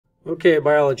Okay,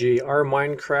 biology, our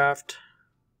Minecraft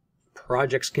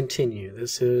projects continue.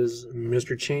 This is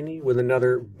Mr. Cheney with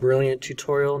another brilliant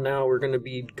tutorial. Now we're going to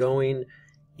be going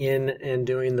in and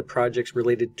doing the projects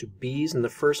related to bees, and the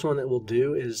first one that we'll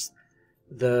do is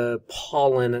the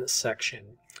pollen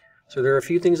section. So there are a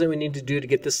few things that we need to do to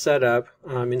get this set up.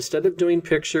 Instead of doing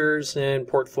pictures and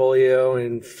portfolio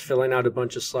and filling out a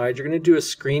bunch of slides, you're going to do a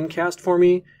screencast for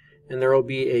me, and there will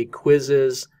be a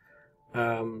quizzes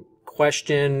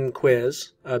question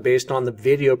quiz based on the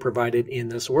video provided in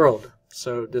this world.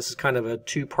 So this is kind of a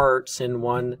two parts in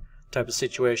one type of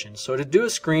situation. So to do a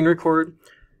screen record,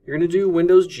 you're going to do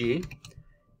Windows G,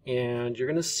 and you're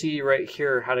going to see right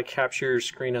here how to capture your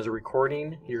screen as a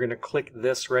recording. You're going to click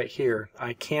this right here.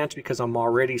 I can't because I'm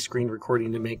already screen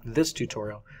recording to make this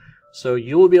tutorial. So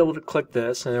you will be able to click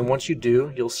this, and then once you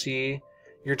do, you'll see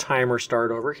your timer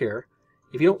start over here.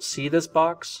 If you don't see this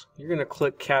box, you're going to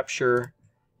click capture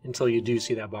until you do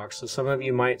see that box. So some of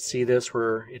you might see this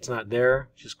where it's not there.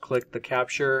 Just click the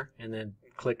capture and then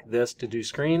click this to do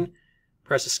screen.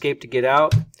 Press escape to get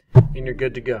out, and you're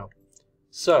good to go.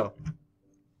 So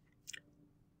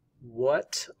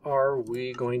what are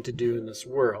we going to do in this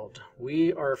world?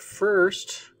 We are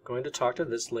first going to talk to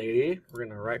this lady. We're going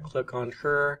to right click on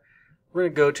her. We're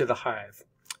going to go to the hive.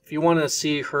 If you want to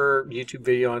see her YouTube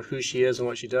video on who she is and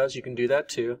what she does, you can do that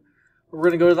too. We're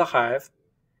going to go to the hive.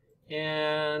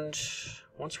 And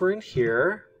once we're in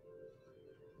here,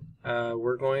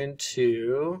 we're going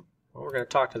to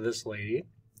talk to this lady,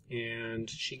 and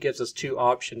she gives us two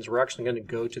options. We're actually going to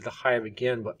go to the hive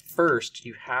again, but first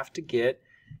you have to get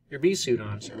your bee suit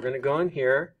on. So we're going to go in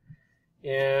here,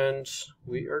 and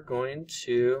we are going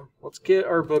to, let's get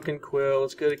our book and quill,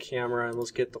 let's go to camera, and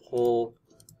let's get the whole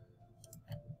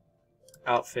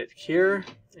outfit here.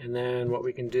 And then what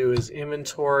we can do is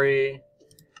inventory,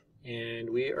 and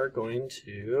we are going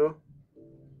to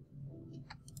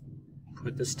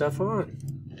put this stuff on.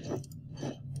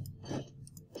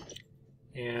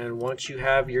 And once you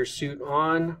have your suit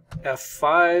on,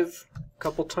 F5 a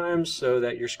couple times so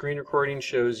that your screen recording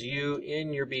shows you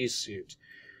in your bee suit.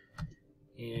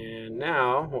 And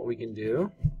now what we can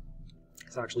do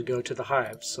is actually go to the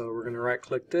hive. So we're going to right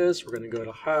click this, we're going to go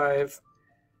to hive,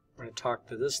 we're going to talk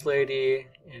to this lady,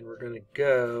 and we're going to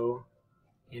go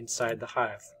inside the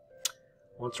hive.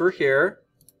 Once we're here,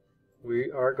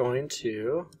 we are going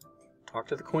to talk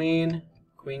to the queen.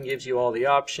 Queen gives you all the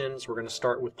options. We're going to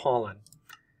start with pollen.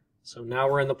 So now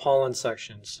we're in the pollen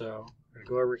section. So we're going to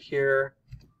go over here,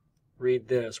 read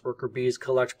this. Worker bees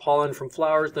collect pollen from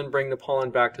flowers, then bring the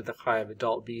pollen back to the hive.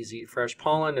 Adult bees eat fresh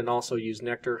pollen and also use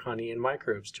nectar, honey, and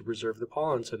microbes to preserve the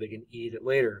pollen so they can eat it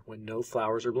later when no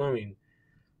flowers are blooming.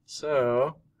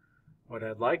 So what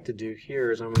I'd like to do here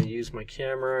is I'm going to use my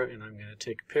camera, and I'm going to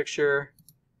take a picture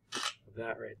of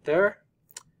that right there.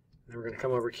 Then we're going to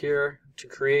come over here to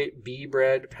create bee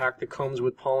bread, pack the combs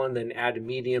with pollen, then add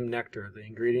medium nectar. The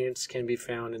ingredients can be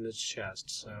found in this chest.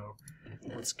 So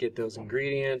let's get those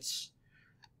ingredients.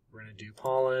 We're going to do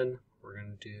pollen, we're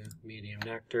going to do medium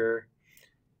nectar,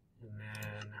 and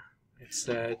then it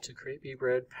said to create bee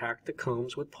bread, pack the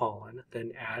combs with pollen,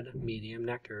 then add medium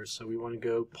nectar. So we want to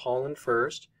go pollen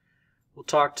first. We'll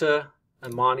talk to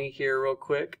Amani here real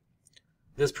quick.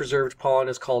 This preserved pollen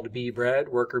is called bee bread.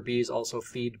 Worker bees also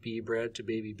feed bee bread to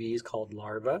baby bees called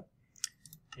larvae.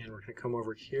 And we're going to come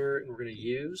over here and we're going to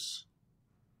use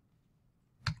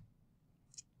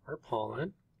our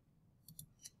pollen.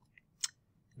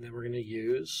 And then we're going to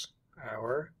use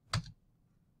our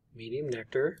medium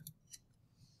nectar.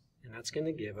 And that's going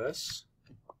to give us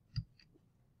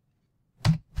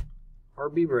our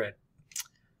bee bread.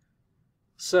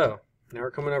 So now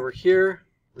we're coming over here.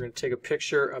 We're going to take a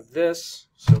picture of this.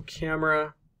 So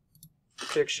camera,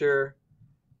 picture.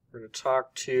 We're going to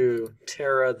talk to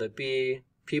Tara the bee.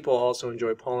 People also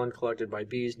enjoy pollen collected by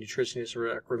bees. Nutritionists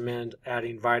recommend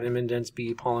adding vitamin-dense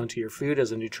bee pollen to your food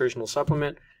as a nutritional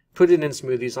supplement. Put it in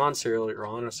smoothies, on cereal, or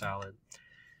on a salad.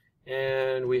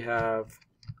 And we have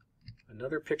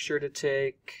another picture to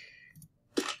take.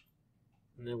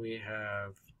 And then we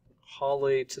have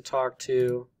Holly to talk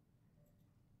to.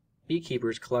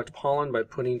 Beekeepers collect pollen by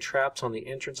putting traps on the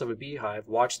entrance of a beehive.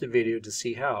 Watch the video to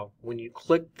see how. When you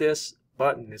click this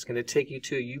button, it's going to take you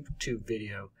to a YouTube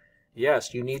video.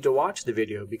 Yes, you need to watch the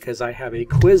video because I have a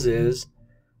quizzes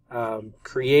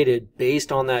created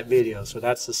based on that video. So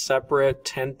that's a separate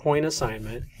 10-point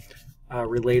assignment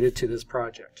related to this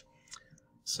project.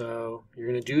 So you're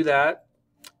going to do that,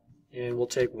 and we'll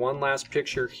take one last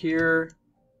picture here,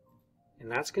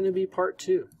 and that's going to be part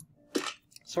 2.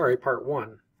 Sorry, part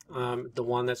 1. The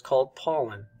one that's called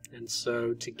pollen. And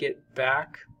so to get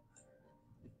back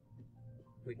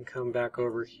We can come back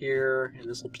over here, and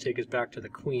this will take us back to the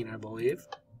queen, I believe.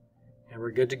 And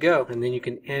we're good to go. And then you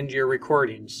can end your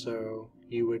recording. So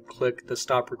you would click the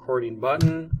stop recording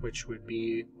button, which would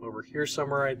be over here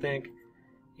somewhere, I think.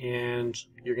 And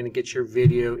you're going to get your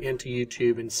video into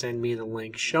YouTube and send me the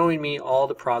link showing me all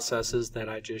the processes that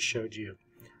I just showed you.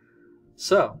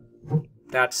 So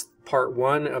that's part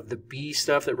one of the bee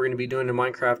stuff that we're going to be doing in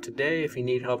Minecraft today. If you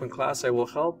need help in class, I will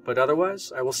help. But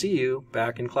otherwise, I will see you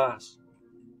back in class.